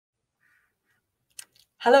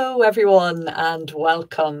Hello, everyone, and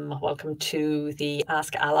welcome. Welcome to the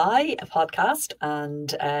Ask ALLi podcast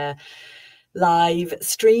and live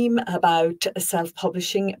stream about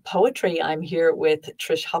self-publishing poetry. I'm here with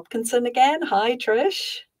Trish Hopkinson again. Hi,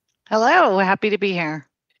 Trish. Hello, happy to be here.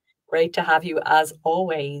 Great to have you as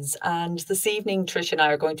always. And this evening, Trish and I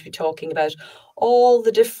are going to be talking about all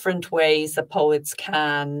the different ways that poets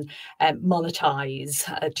can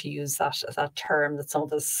monetize, to use that term that some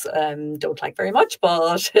of us don't like very much,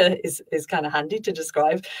 but is kind of handy to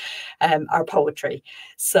describe our poetry.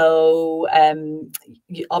 So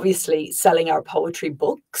obviously selling our poetry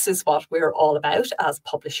books is what we're all about as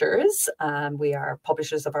publishers. We are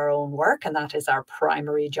publishers of our own work, and that is our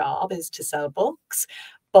primary job, is to sell books.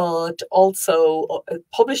 But also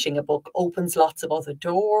publishing a book opens lots of other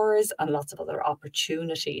doors and lots of other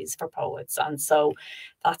opportunities for poets. And so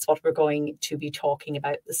that's what we're going to be talking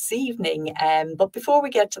about this evening. But before we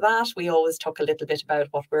get to that, we always talk a little bit about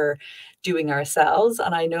what we're doing ourselves.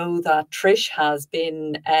 And I know that Trish has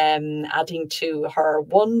been adding to her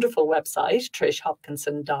wonderful website,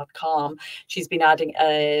 trishhopkinson.com. She's been adding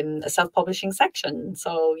a self-publishing section.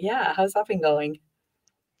 So yeah, how's that been going?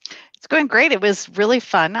 It's going great. It was really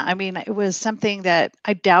fun. I mean, it was something that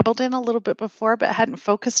I dabbled in a little bit before, but hadn't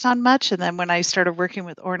focused on much. And then when I started working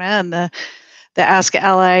with Orna and the Ask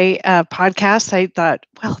ALLi podcast, I thought,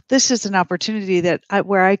 well, this is an opportunity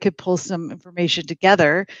where I could pull some information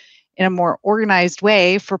together in a more organized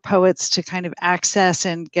way for poets to kind of access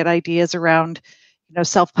and get ideas around,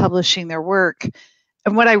 self-publishing their work.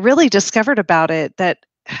 And what I really discovered about it, that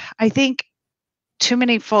I think too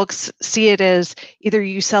many folks see it as either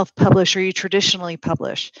you self-publish or you traditionally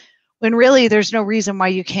publish, when really there's no reason why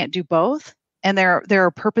you can't do both. And there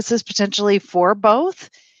are purposes potentially for both,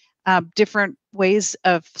 different ways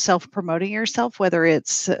of self-promoting yourself, whether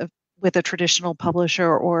it's with a traditional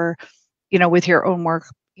publisher or, with your own work,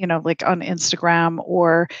 like on Instagram,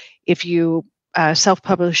 or if you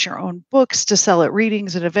self-publish your own books to sell at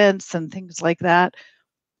readings and events and things like that.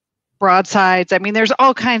 Broadsides. I mean, there's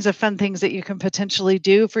all kinds of fun things that you can potentially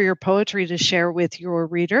do for your poetry to share with your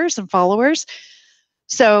readers and followers.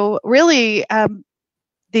 So really,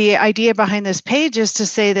 the idea behind this page is to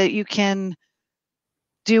say that you can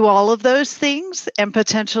do all of those things, and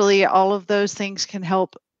potentially all of those things can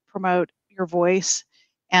help promote your voice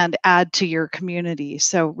and add to your community.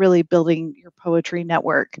 So really building your poetry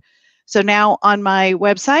network. So now on my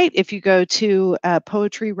website, if you go to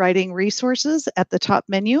poetry writing resources at the top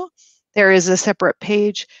menu, there is a separate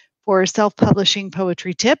page for self-publishing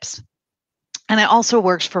poetry tips. And it also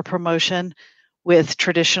works for promotion with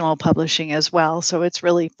traditional publishing as well. So it's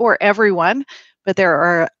really for everyone, but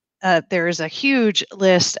there is a huge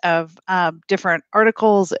list of different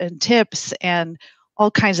articles and tips and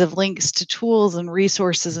all kinds of links to tools and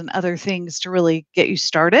resources and other things to really get you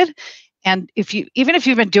started. And even if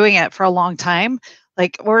you've been doing it for a long time,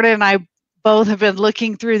 like Orna and I both have been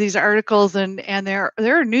looking through these articles, and there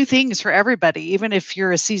are new things for everybody. Even if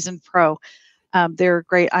you're a seasoned pro, there are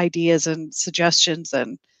great ideas and suggestions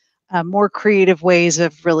and more creative ways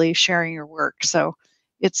of really sharing your work. So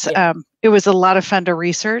it was a lot of fun to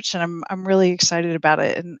research, and I'm really excited about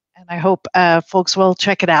it. And I hope folks will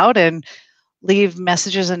check it out and leave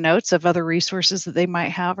messages and notes of other resources that they might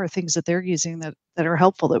have or things that they're using that are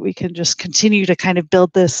helpful, that we can just continue to kind of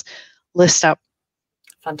build this list up.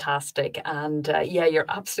 Fantastic. And yeah, you're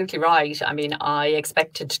absolutely right. I mean, I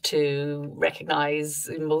expected to recognize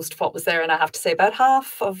most of what was there. And I have to say about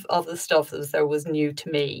half of the stuff that was there was new to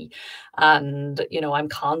me. And, I'm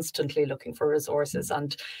constantly looking for resources.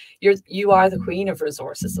 And you are the queen of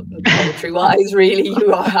resources, poetry-wise, really.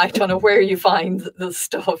 You are. I don't know where you find the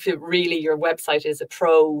stuff. Your website is a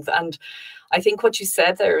trove. And I think what you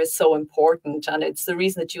said there is so important, and it's the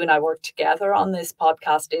reason that you and I work together on this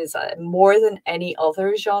podcast. Is more than any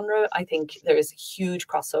other genre, I think there is a huge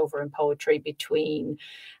crossover in poetry between,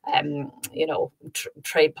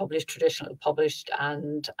 trade published, traditional published,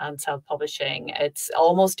 and self-publishing. It's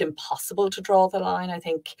almost impossible to draw the line, I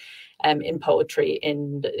think, in poetry.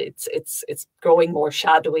 It's growing more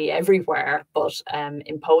shadowy everywhere, but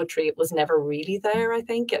in poetry it was never really there, I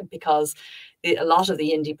think, because a lot of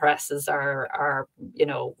the indie presses are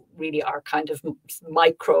really are kind of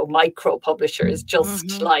micro publishers,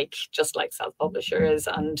 just like self-publishers.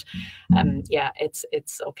 And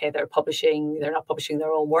it's okay, they're not publishing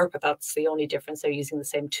their own work, but that's the only difference. They're using the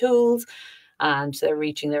same tools. and they're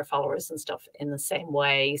reaching their followers and stuff in the same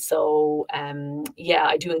way. So yeah,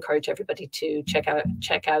 I do encourage everybody to check out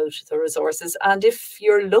the resources. And if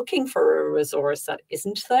you're looking for a resource that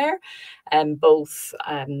isn't there, both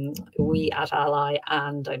we at ALLi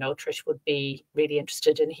and I know Trish would be really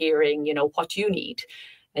interested in hearing, you know, what you need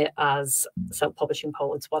as self-publishing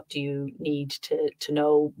poets. What do you need to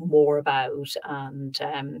know more about? And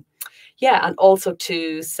yeah, and also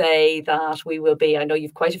to say that we will be, I know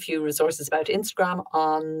you've quite a few resources about Instagram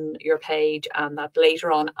on your page, and that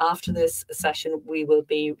later on after this session, we will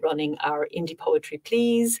be running our Indie Poetry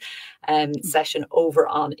Please session over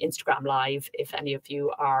on Instagram Live, if any of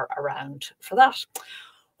you are around for that.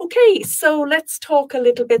 Okay, so let's talk a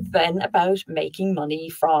little bit then about making money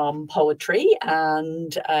from poetry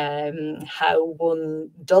and how one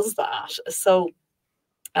does that. So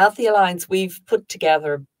at the Alliance, we've put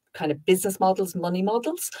together kind of business models, money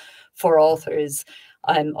models for authors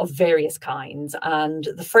of various kinds. And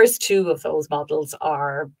the first two of those models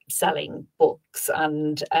are selling books,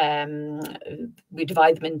 and we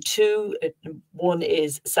divide them in two. One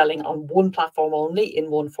is selling on one platform only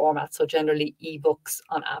in one format. So generally ebooks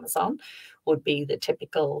on Amazon would be the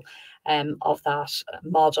typical of that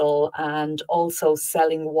model, and also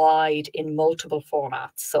selling wide in multiple formats.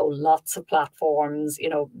 So lots of platforms, you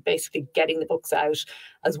know, basically getting the books out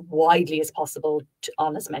as widely as possible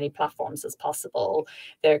on as many platforms as possible.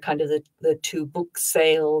 They're kind of the two book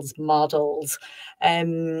sales models.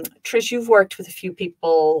 Trish, you've worked with a few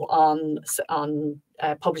people on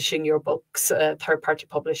publishing your books, third-party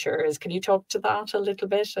publishers. Can you talk to that a little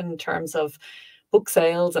bit in terms of book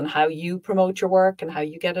sales and how you promote your work and how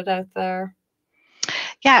you get it out there?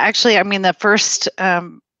 Yeah, actually, I mean, the first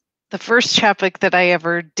chapbook that I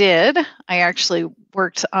ever did, I actually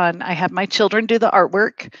worked on. I had my children do the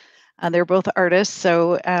artwork. They're both artists,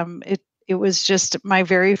 so it was just my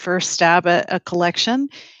very first stab at a collection,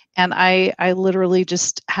 and I literally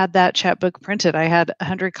just had that chapbook printed. I had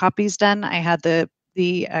 100 copies done. I had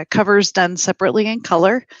the covers done separately in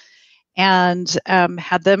color, and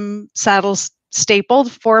had them saddles stapled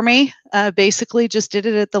for me. Basically, just did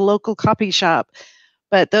it at the local copy shop.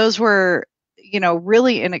 But those were, you know,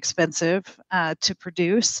 really inexpensive to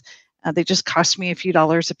produce. They just cost me a few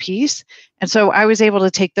dollars a piece. And so I was able to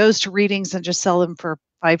take those to readings and just sell them for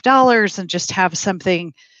 $5 and just have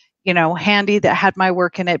something, you know, handy that had my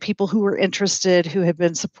work in it. People who were interested, who had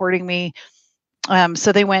been supporting me.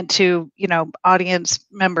 So they went to, you know, audience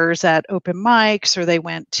members at open mics, or they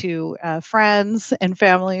went to friends and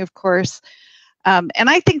family, of course. And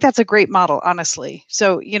I think that's a great model, honestly.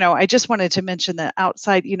 So, you know, I just wanted to mention that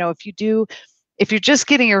outside, you know, if you're just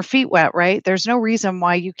getting your feet wet, right, there's no reason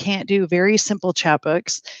why you can't do very simple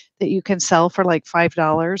chapbooks that you can sell for like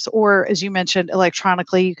 $5. Or as you mentioned,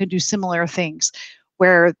 electronically, you can do similar things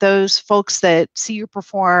where those folks that see you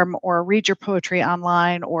perform or read your poetry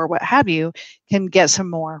online or what have you can get some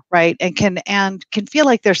more, right? And can feel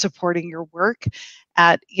like they're supporting your work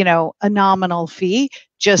at, you know, a nominal fee,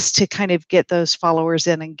 just to kind of get those followers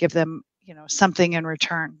in and give them, you know, something in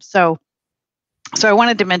return. So I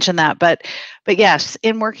wanted to mention that, but yes,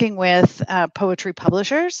 in working with poetry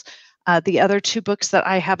publishers, the other two books that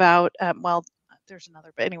I have out, well, there's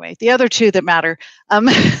another, but anyway, the other two that matter,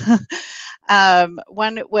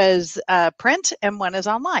 one was print and one is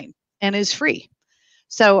online and is free.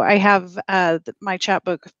 So I have my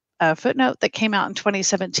chapbook Footnote that came out in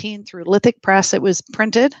 2017 through Lithic Press. It was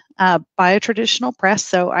printed by a traditional press,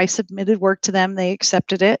 so I submitted work to them. They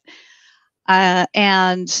accepted it,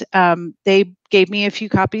 and they gave me a few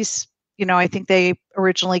copies. You know, I think they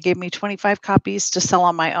originally gave me 25 copies to sell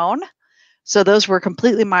on my own. So those were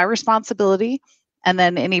completely my responsibility, and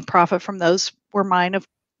then any profit from those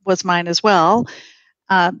was mine as well.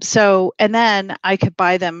 So, and then I could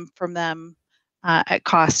buy them from them at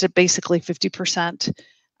cost at basically 50%.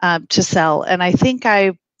 To sell. And I think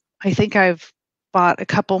I've bought a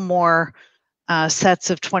couple more sets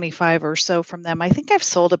of 25 or so from them. I think I've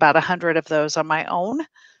sold about 100 of those on my own,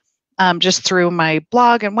 just through my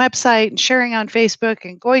blog and website and sharing on Facebook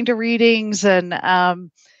and going to readings. And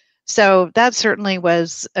so that certainly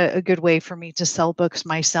was a good way for me to sell books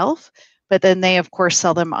myself. But then they, of course,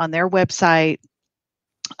 sell them on their website.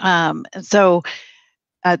 And so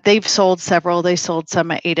they've sold several. They sold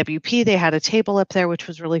some at AWP. They had a table up there, which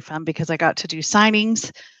was really fun because I got to do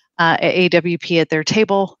signings at AWP at their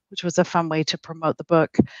table, which was a fun way to promote the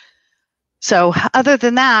book. So other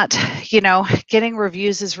than that, you know, getting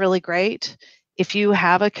reviews is really great. If you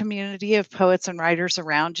have a community of poets and writers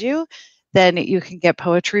around you, then you can get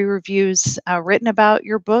poetry reviews written about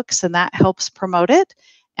your books, and that helps promote it.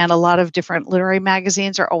 and a lot of different literary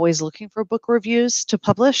magazines are always looking for book reviews to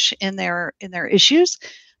publish in their issues.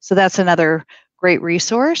 So that's another great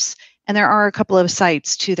resource. And there are a couple of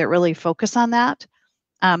sites too that really focus on that.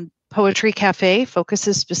 Poetry Cafe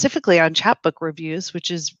focuses specifically on chapbook reviews, which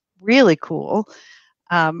is really cool.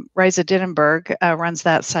 Risa Dinnenberg runs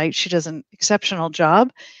that site. She does an exceptional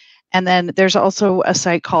job. And then there's also a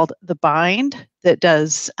site called The Bind that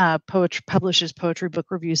does publishes poetry book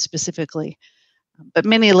reviews specifically. But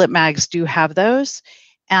many lit mags do have those,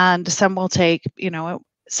 and some will take,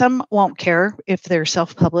 some won't care if they're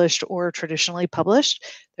self-published or traditionally published.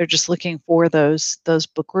 They're just looking for those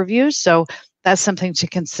book reviews. So that's something to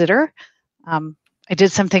consider. I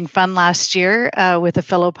did something fun last year with a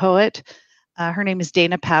fellow poet. Her name is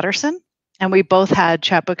Dana Patterson, and we both had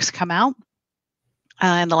chapbooks come out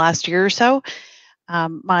in the last year or so.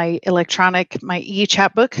 My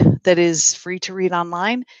e-chapbook that is free to read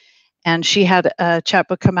online, and she had a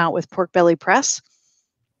chapbook come out with Pork Belly Press.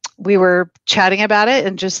 We were chatting about it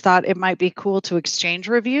and just thought it might be cool to exchange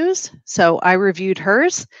reviews. So I reviewed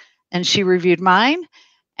hers and she reviewed mine.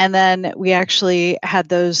 And then we actually had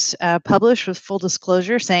those published with full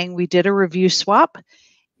disclosure, saying we did a review swap.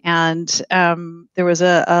 And there was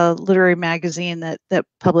a literary magazine that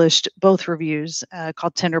published both reviews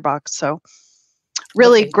called Tinderbox. So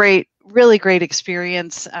really great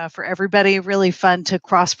experience for everybody. Really fun to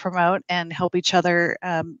cross promote and help each other,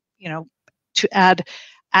 to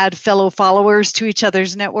add fellow followers to each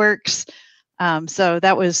other's networks. So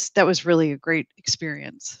that was really a great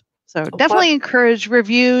experience. So definitely encourage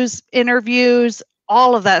reviews, interviews,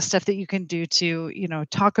 all of that stuff that you can do to,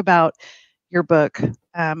 talk about your book,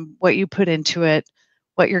 what you put into it,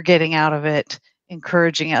 what you're getting out of it,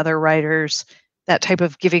 encouraging other writers. That type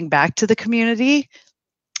of giving back to the community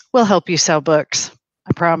will help you sell books.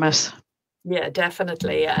 I promise. Yeah,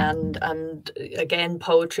 definitely. And again,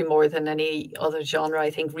 poetry more than any other genre, I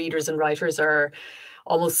think readers and writers are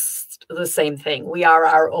almost the same thing. We are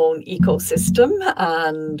our own ecosystem,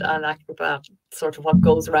 and that sort of what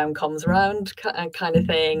goes around comes around kind of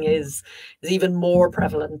thing is even more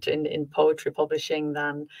prevalent in poetry publishing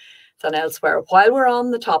than elsewhere. While we're on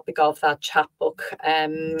the topic of that chapbook,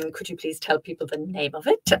 could you please tell people the name of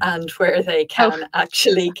it and where they can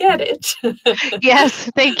actually get it? Yes,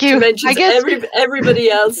 thank you. I guess everybody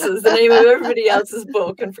else's the name of everybody else's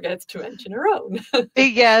book and forgets to mention her own.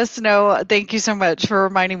 Yes, no, thank you so much for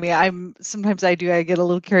reminding me. Sometimes I get a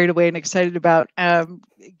little carried away and excited about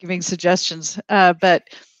giving suggestions. But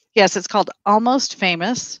yes, it's called Almost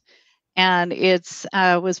Famous. And it's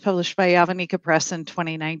was published by Yavanika Press in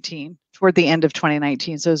 2019, toward the end of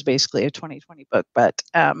 2019. So it was basically a 2020 book. But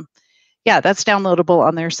that's downloadable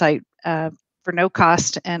on their site for no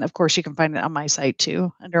cost. And of course, you can find it on my site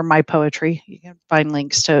too, under my poetry. You can find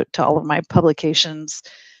links to all of my publications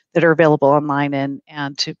that are available online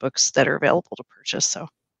and to books that are available to purchase. So.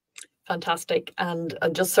 Fantastic. And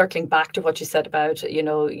just circling back to what you said about,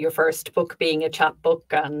 your first book being a chapbook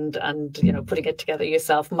and putting it together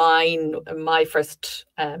yourself. My first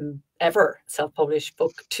ever self-published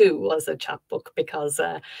book too was a chapbook, because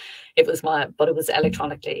it was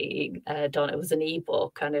electronically done. It was an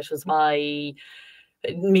ebook, and it was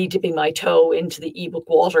me dipping my toe into the ebook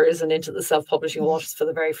waters and into the self-publishing waters for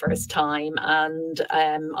the very first time. And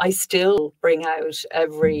I still bring out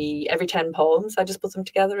every 10 poems. I just put them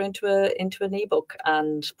together into an ebook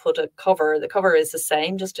and put a cover. The cover is the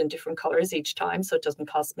same, just in different colors each time, so it doesn't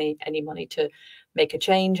cost me any money to make a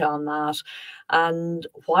change on that. And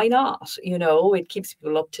why not? It keeps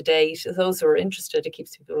people up to date. Those who are interested, it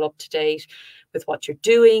keeps people up to date with what you're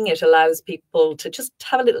doing. It allows people to just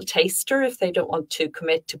have a little taster if they don't want to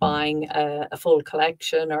commit to buying a full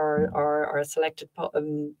collection or a selected a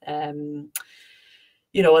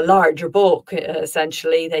larger book.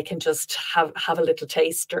 Essentially, they can just have a little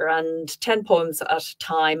taster. And 10 poems at a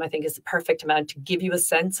time, I think, is the perfect amount to give you a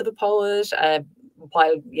sense of a poet,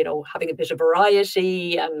 while having a bit of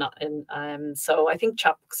variety. And so I think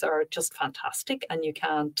chapbooks are just fantastic, and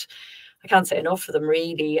I can't say enough for them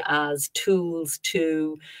really as tools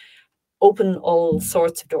to open all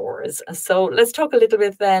sorts of doors. So let's talk a little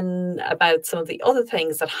bit then about some of the other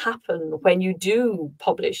things that happen when you do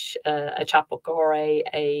publish a chapbook or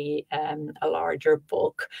a larger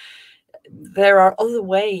book. There are other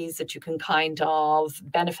ways that you can kind of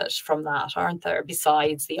benefit from that, aren't there,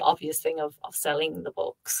 besides the obvious thing of selling the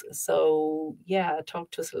books? So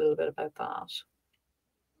talk to us a little bit about that.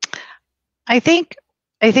 I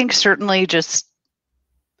think certainly just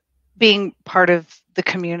being part of the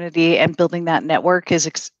community and building that network is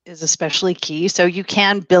especially key. So you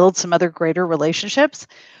can build some other greater relationships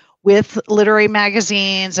with literary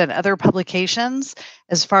magazines and other publications.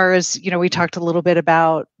 As far as, we talked a little bit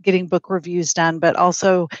about getting book reviews done, but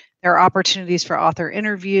also there are opportunities for author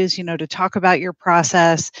interviews, to talk about your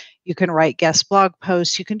process. You can write guest blog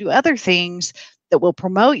posts. You can do other things that will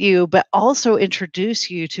promote you, but also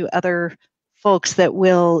introduce you to other folks that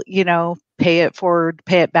will, pay it forward,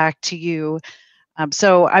 pay it back to you.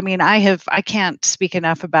 So, I can't speak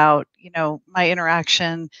enough about, my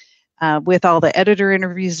interaction with all the editor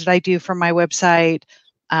interviews that I do from my website,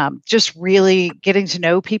 just really getting to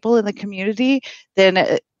know people in the community.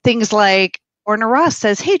 Then things like Orna Ross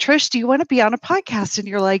says, "Hey, Trish, do you want to be on a podcast?" And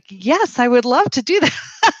you're like, "Yes, I would love to do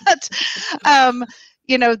that."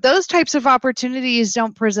 Those types of opportunities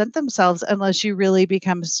don't present themselves unless you really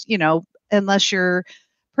become, unless you're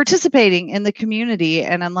participating in the community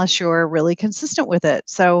and unless you're really consistent with it.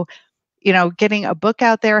 So, getting a book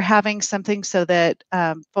out there, having something so that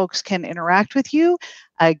folks can interact with you,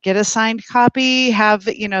 get a signed copy, have,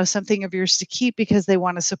 something of yours to keep because they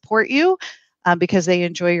want to support you, because they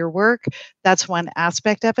enjoy your work. That's one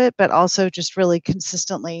aspect of it, but also just really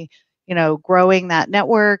consistently, growing that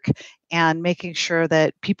network and making sure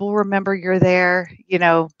that people remember you're there,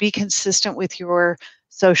 be consistent with your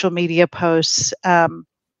social media posts.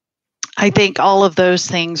 I think all of those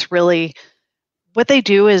things really, what they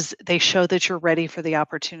do is they show that you're ready for the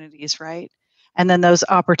opportunities, right? And then those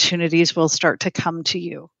opportunities will start to come to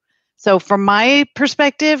you. So from my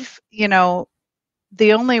perspective,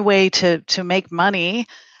 the only way to make money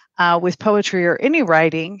with poetry or any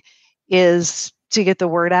writing is to get the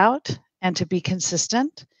word out and to be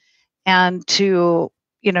consistent and to,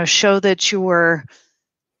 show that you're,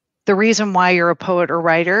 the reason why you're a poet or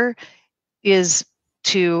writer is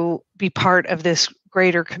to be part of this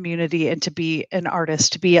greater community and to be an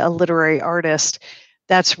artist, to be a literary artist.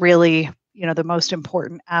 That's really, the most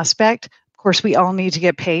important aspect. Of course, we all need to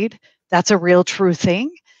get paid. That's a real true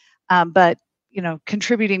thing. But,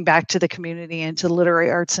 contributing back to the community and to literary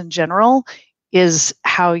arts in general is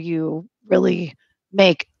how you really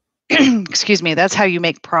make, excuse me, that's how you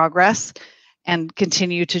make progress and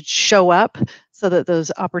continue to show up so that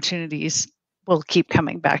those opportunities will keep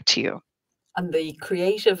coming back to you. And the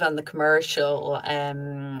creative and the commercial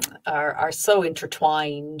are so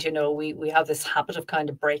intertwined. We have this habit of kind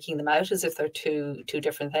of breaking them out as if they're two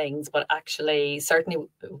different things, but actually, certainly,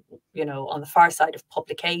 on the far side of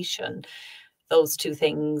publication, those two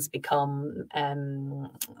things become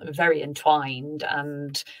very entwined,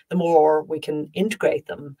 and the more we can integrate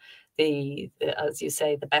them, as you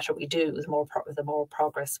say, the better we do, the more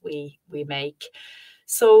progress we make.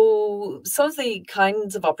 So some of the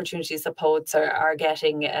kinds of opportunities that poets are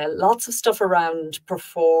getting, lots of stuff around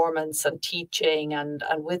performance and teaching, and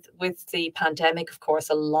with the pandemic, of course,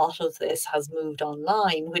 a lot of this has moved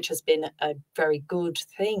online, which has been a very good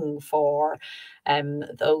thing for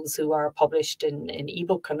those who are published in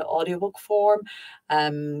ebook and audiobook form.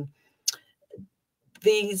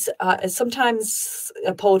 These sometimes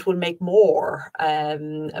a poet will make more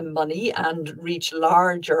money and reach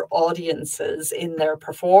larger audiences in their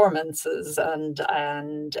performances,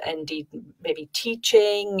 and indeed maybe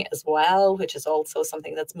teaching as well, which is also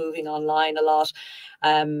something that's moving online a lot.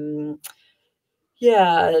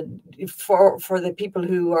 Yeah, for the people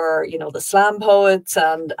who are, the slam poets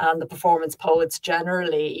and the performance poets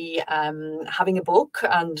generally, having a book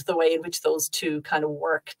and the way in which those two kind of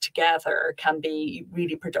work together can be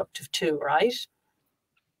really productive too, right?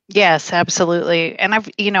 Yes, absolutely. And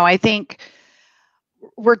I think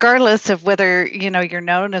regardless of whether, you're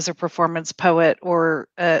known as a performance poet or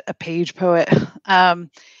a page poet,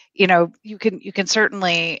 you can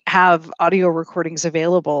certainly have audio recordings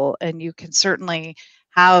available, and you can certainly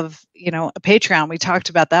have, a Patreon. We talked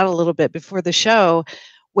about that a little bit before the show,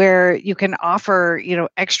 where you can offer,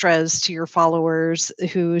 extras to your followers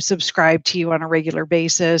who subscribe to you on a regular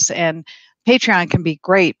basis. And Patreon can be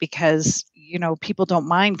great because, people don't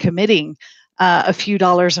mind committing a few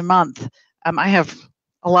dollars a month. I have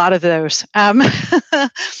a lot of those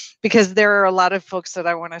because there are a lot of folks that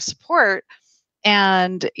I want to support.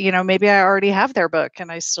 And, maybe I already have their book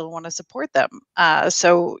and I still want to support them.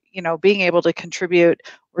 So, being able to contribute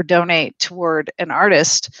or donate toward an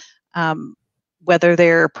artist, whether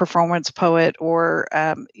they're a performance poet or,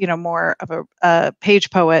 more of a page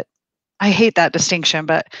poet. I hate that distinction,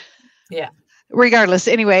 but yeah. Regardless,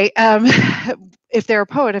 anyway, if they're a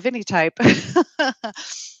poet of any type,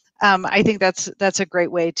 I think that's a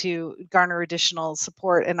great way to garner additional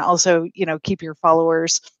support and also, keep your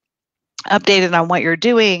followers updated on what you're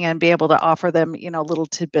doing and be able to offer them, little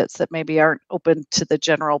tidbits that maybe aren't open to the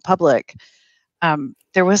general public.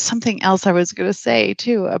 There was something else I was going to say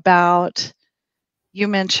too about you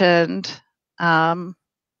mentioned,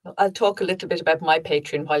 I'll talk a little bit about my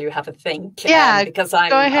Patreon while you have a think, yeah, because go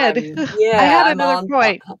ahead. I yeah, had another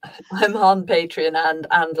point. I'm on Patreon,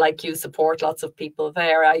 and like you, support lots of people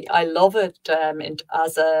there. I love it,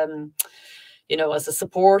 as a, as a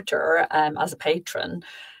supporter, as a patron,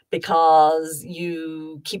 because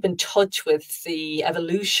you keep in touch with the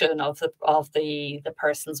evolution of the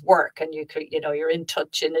person's work, and you're in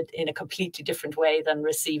touch in a completely different way than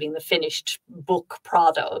receiving the finished book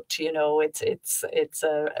product. It's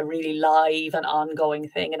a really live and ongoing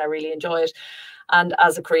thing, and I really enjoy it. And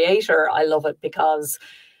as a creator, I love it because,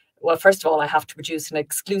 well, first of all, I have to produce an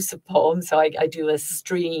exclusive poem. So I do a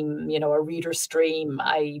stream, a reader stream.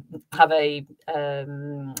 I have a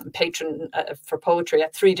patron for poetry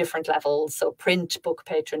at 3 different levels. So print, book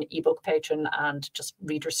patron, ebook patron, and just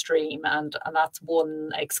reader stream. And that's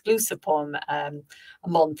one exclusive poem a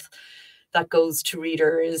month that goes to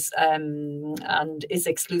readers, and is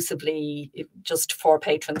exclusively just for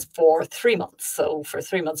patrons for 3 months. So for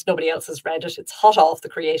 3 months, nobody else has read it. It's hot off the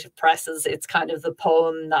creative presses. It's kind of the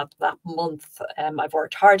poem that month I've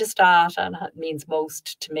worked hardest at, and it means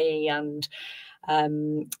most to me. And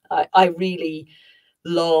I really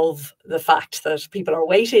love the fact that people are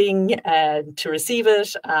waiting to receive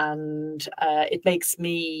it, and it makes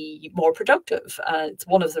me more productive. It's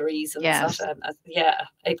one of the reasons that,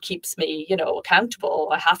 it keeps me, accountable.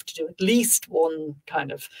 I have to do at least one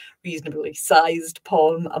kind of reasonably sized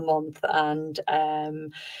poem a month, and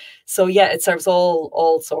so it serves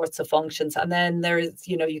all sorts of functions. And then there's,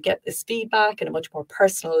 you get this feedback and a much more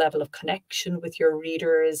personal level of connection with your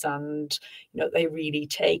readers, and they really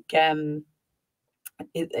take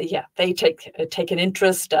they take an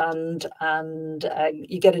interest, and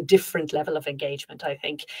you get a different level of engagement. I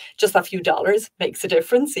think just a few dollars makes a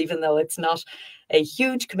difference, even though it's not a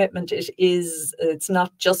huge commitment. It's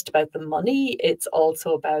not just about the money, it's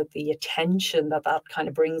also about the attention that kind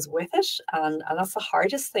of brings with it, and that's the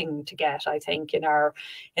hardest thing to get, I think, in our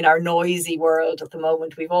noisy world at the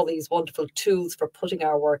moment. We've all these wonderful tools for putting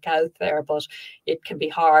our work out there, but it can be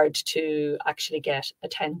hard to actually get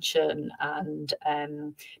attention. And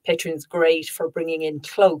Patreon's great for bringing in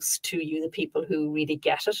close to you the people who really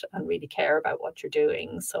get it and really care about what you're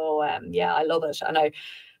doing. So I love it, and I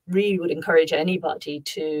really would encourage anybody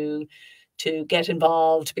to get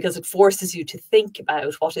involved, because it forces you to think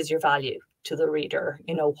about what is your value to the reader.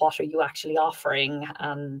 What are you actually offering,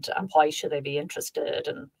 and why should they be interested,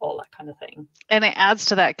 and all that kind of thing. And it adds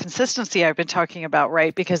to that consistency I've been talking about,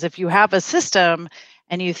 right? Because if you have a system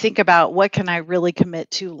and you think about what can I really commit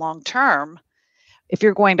to long term, if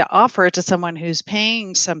you're going to offer it to someone who's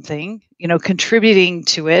paying something, contributing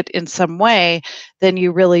to it in some way, then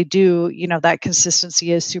you really do, that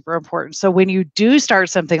consistency is super important. So when you do start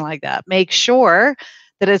something like that, make sure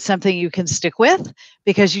that it's something you can stick with,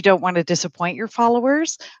 because you don't want to disappoint your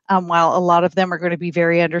followers. While a lot of them are going to be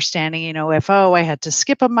very understanding, if, I had to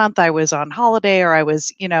skip a month, I was on holiday, or I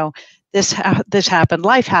was, this happened,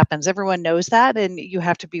 life happens. Everyone knows that, and you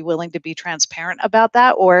have to be willing to be transparent about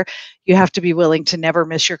that, or you have to be willing to never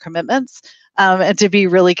miss your commitments, and to be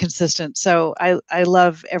really consistent. So I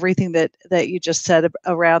love everything that you just said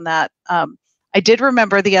around that. I did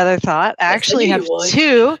remember the other thought. I actually have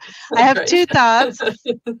two. I have two thoughts.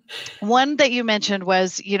 One that you mentioned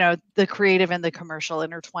was, the creative and the commercial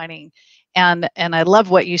intertwining. And I love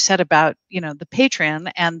what you said about, the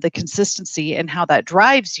Patreon and the consistency and how that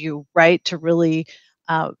drives you, right, to really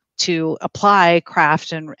to apply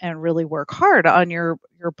craft and really work hard on your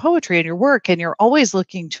poetry and your work. And you're always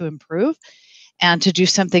looking to improve and to do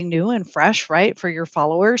something new and fresh, right, for your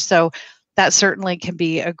followers. So that certainly can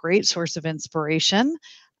be a great source of inspiration.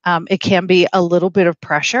 It can be a little bit of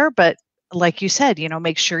pressure, but like you said,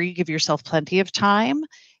 make sure you give yourself plenty of time.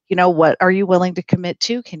 What are you willing to commit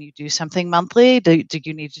to? Can you do something monthly? Do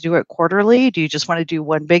you need to do it quarterly? Do you just want to do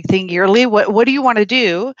one big thing yearly? What do you want to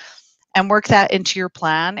do? And work that into your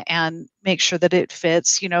plan and make sure that it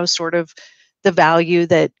fits, sort of the value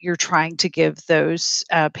that you're trying to give those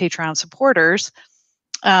Patreon supporters.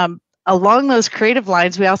 Along those creative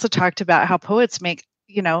lines, we also talked about how poets make,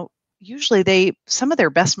 usually some of their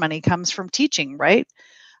best money comes from teaching, right?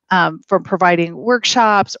 From providing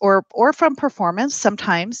workshops or from performance.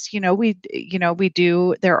 Sometimes, we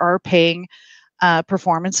do, there are paying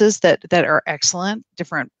performances that are excellent,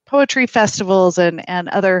 different poetry festivals and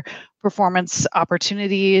other performance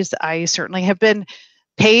opportunities. I certainly have been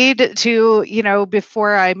paid to,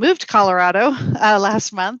 before I moved to Colorado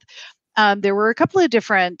last month. There were a couple of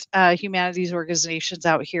different humanities organizations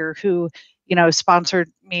out here who,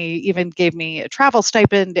 sponsored me, even gave me a travel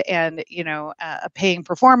stipend and, a paying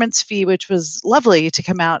performance fee, which was lovely to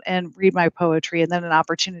come out and read my poetry, and then an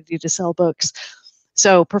opportunity to sell books.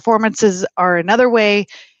 So performances are another way.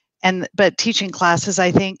 But teaching classes,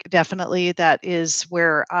 I think definitely that is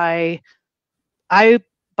where I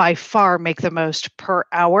by far make the most per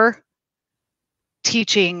hour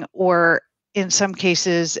teaching, or in some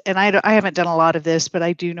cases, and I haven't done a lot of this, but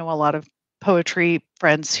I do know a lot of poetry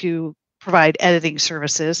friends who provide editing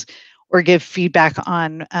services or give feedback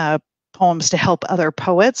on poems to help other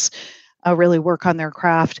poets really work on their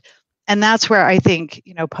craft. And that's where I think,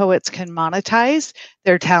 poets can monetize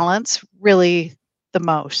their talents really the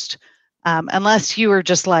most. Unless you are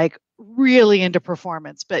just like really into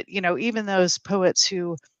performance. But, even those poets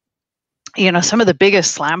who, some of the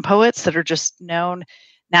biggest slam poets that are just known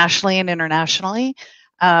nationally and internationally,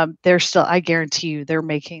 they're still, I guarantee you, they're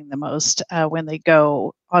making the most when they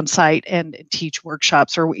go on site and teach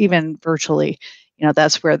workshops, or even virtually.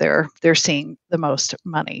 That's where they're seeing the most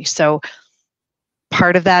money. So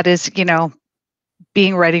part of that is,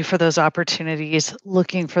 being ready for those opportunities,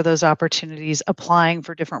 looking for those opportunities, applying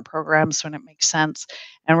for different programs when it makes sense,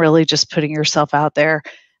 and really just putting yourself out there.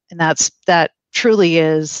 And that truly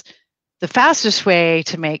is the fastest way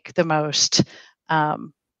to make the most,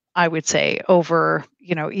 I would say, over,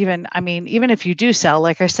 even if you do sell,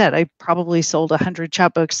 like I said, I probably sold 100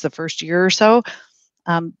 chapbooks the first year or so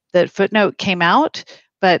that Footnote came out,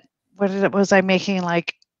 but was I making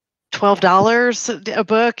like $12 a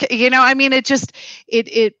book?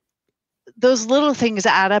 It those little things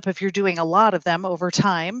add up if you're doing a lot of them over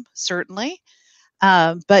time, certainly.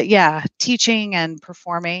 But yeah, teaching and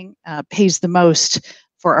performing pays the most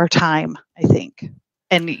for our time, I think.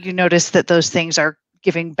 And you notice that those things are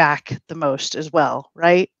giving back the most as well,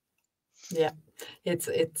 right? Yeah.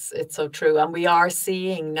 It's so true, and we are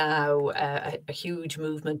seeing now a huge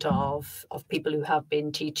movement of people who have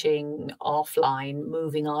been teaching offline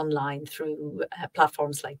moving online through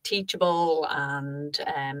platforms like Teachable and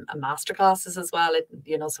masterclasses as well.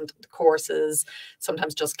 Some courses,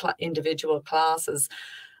 sometimes just individual classes.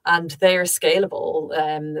 And they're scalable.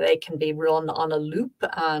 They can be run on a loop,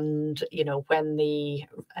 and when the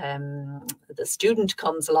student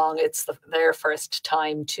comes along, it's their first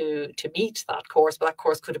time to meet that course. But that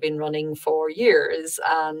course could have been running for years,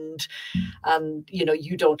 and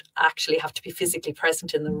you don't actually have to be physically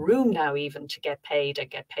present in the room now, even to get paid and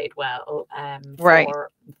get paid well Right. for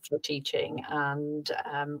teaching. And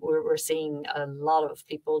we're seeing a lot of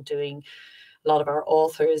people doing. A lot of our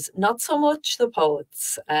authors, not so much the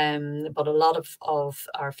poets, but a lot of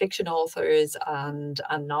our fiction authors and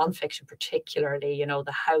nonfiction, particularly,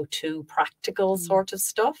 the how-to practical sort of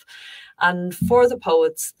stuff. And for the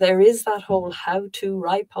poets, there is that whole how to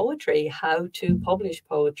write poetry, how to publish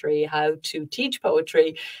poetry, how to teach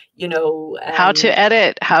poetry, how to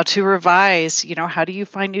edit, how to revise, how do you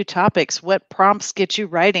find new topics? What prompts get you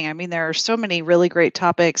writing? There are so many really great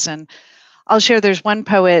topics, and I'll share, there's one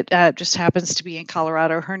poet, just happens to be in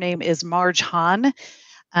Colorado. Her name is Marj Hahn,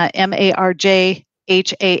 Marjhahne,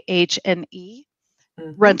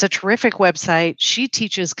 runs a terrific website. She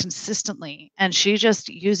teaches consistently, and she just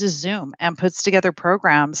uses Zoom and puts together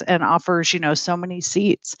programs and offers, so many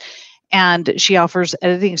seats. And she offers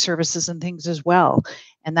editing services and things as well.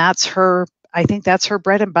 And I think that's her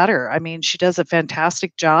bread and butter. She does a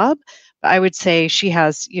fantastic job. I would say she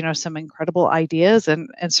has, some incredible ideas, and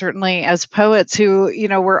certainly as poets who,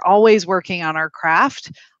 we're always working on our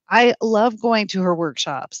craft. I love going to her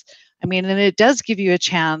workshops. And it does give you a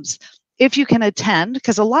chance if you can attend,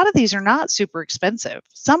 because a lot of these are not super expensive.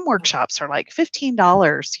 Some workshops are like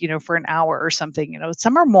 $15, for an hour or something,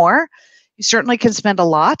 some are more. You certainly can spend a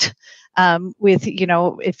lot with,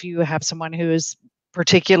 if you have someone who is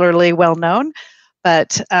particularly well known,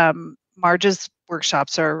 but Marge's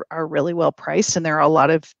workshops are really well priced, and there are a lot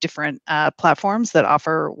of different platforms that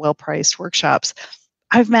offer well priced workshops.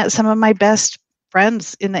 I've met some of my best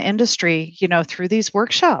friends in the industry, through these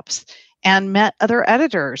workshops, and met other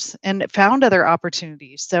editors and found other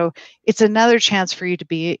opportunities. So it's another chance for you to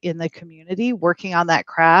be in the community, working on that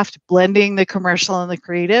craft, blending the commercial and the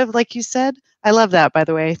creative, like you said. I love that, by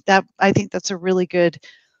the way. I think that's a really good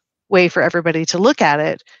way for everybody to look at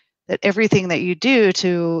it, that everything that you do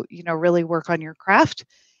to, really work on your craft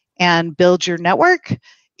and build your network,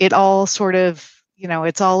 it all sort of,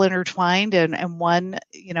 it's all intertwined, and one,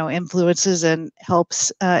 influences and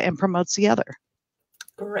helps and promotes the other.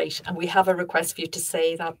 Great. And we have a request for you to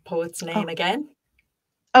say that poet's name again.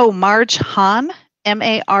 Oh, Marj Hahn,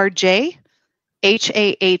 Marjhahne.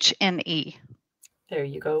 There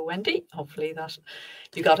you go, Wendy. Hopefully that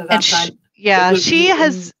you got it that time. She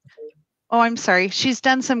has Oh, I'm sorry. She's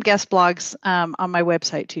done some guest blogs on my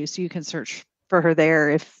website too, so you can search for her there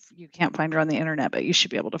if you can't find her on the internet, but you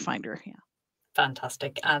should be able to find her. Yeah.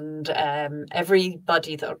 Fantastic. And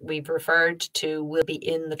everybody that we've referred to will be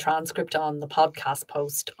in the transcript on the podcast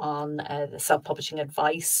post on the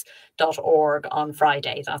selfpublishingadvice.org on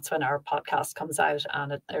Friday. That's when our podcast comes out,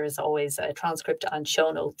 and there is always a transcript and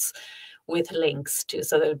show notes with links to,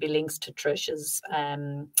 so there'll be links to Trish's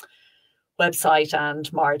website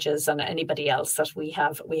and Marge's and anybody else that we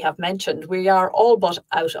have mentioned. We are all but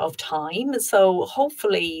out of time, so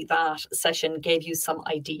hopefully that session gave you some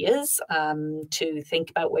ideas to think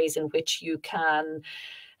about ways in which you can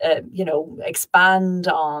expand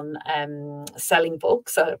on selling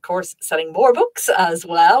books, of course, selling more books as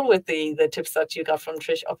well, with the tips that you got from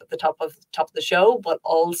Trish up at the top of the show, but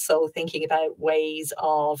also thinking about ways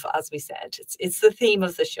of, as we said, it's the theme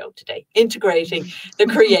of the show today, integrating the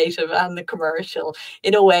creative and the commercial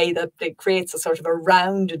in a way that it creates a sort of a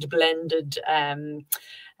rounded, blended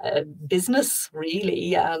business,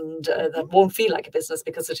 really, and that won't feel like a business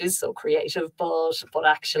because it is so creative, but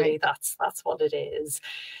actually that's what it is.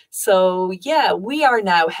 So yeah, we are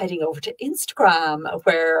now heading over to Instagram,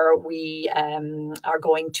 where we are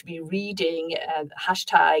going to be reading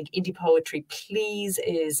hashtag indie poetry please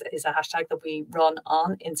is a hashtag that we run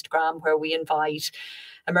on Instagram, where we invite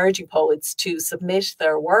emerging poets to submit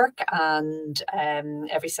their work, and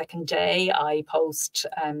every second day I post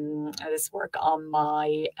this work on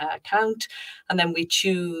my account, and then we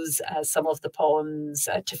choose some of the poems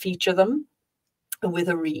to feature them with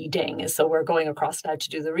a reading. So we're going across now to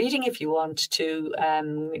do the reading. If you want to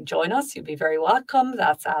join us, you'll be very welcome.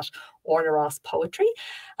 That's at Orna Ross Poetry,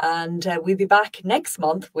 and we'll be back next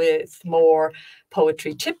month with more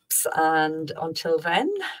poetry tips, and until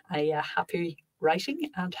then, a happy writing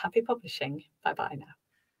and happy publishing. Bye bye now.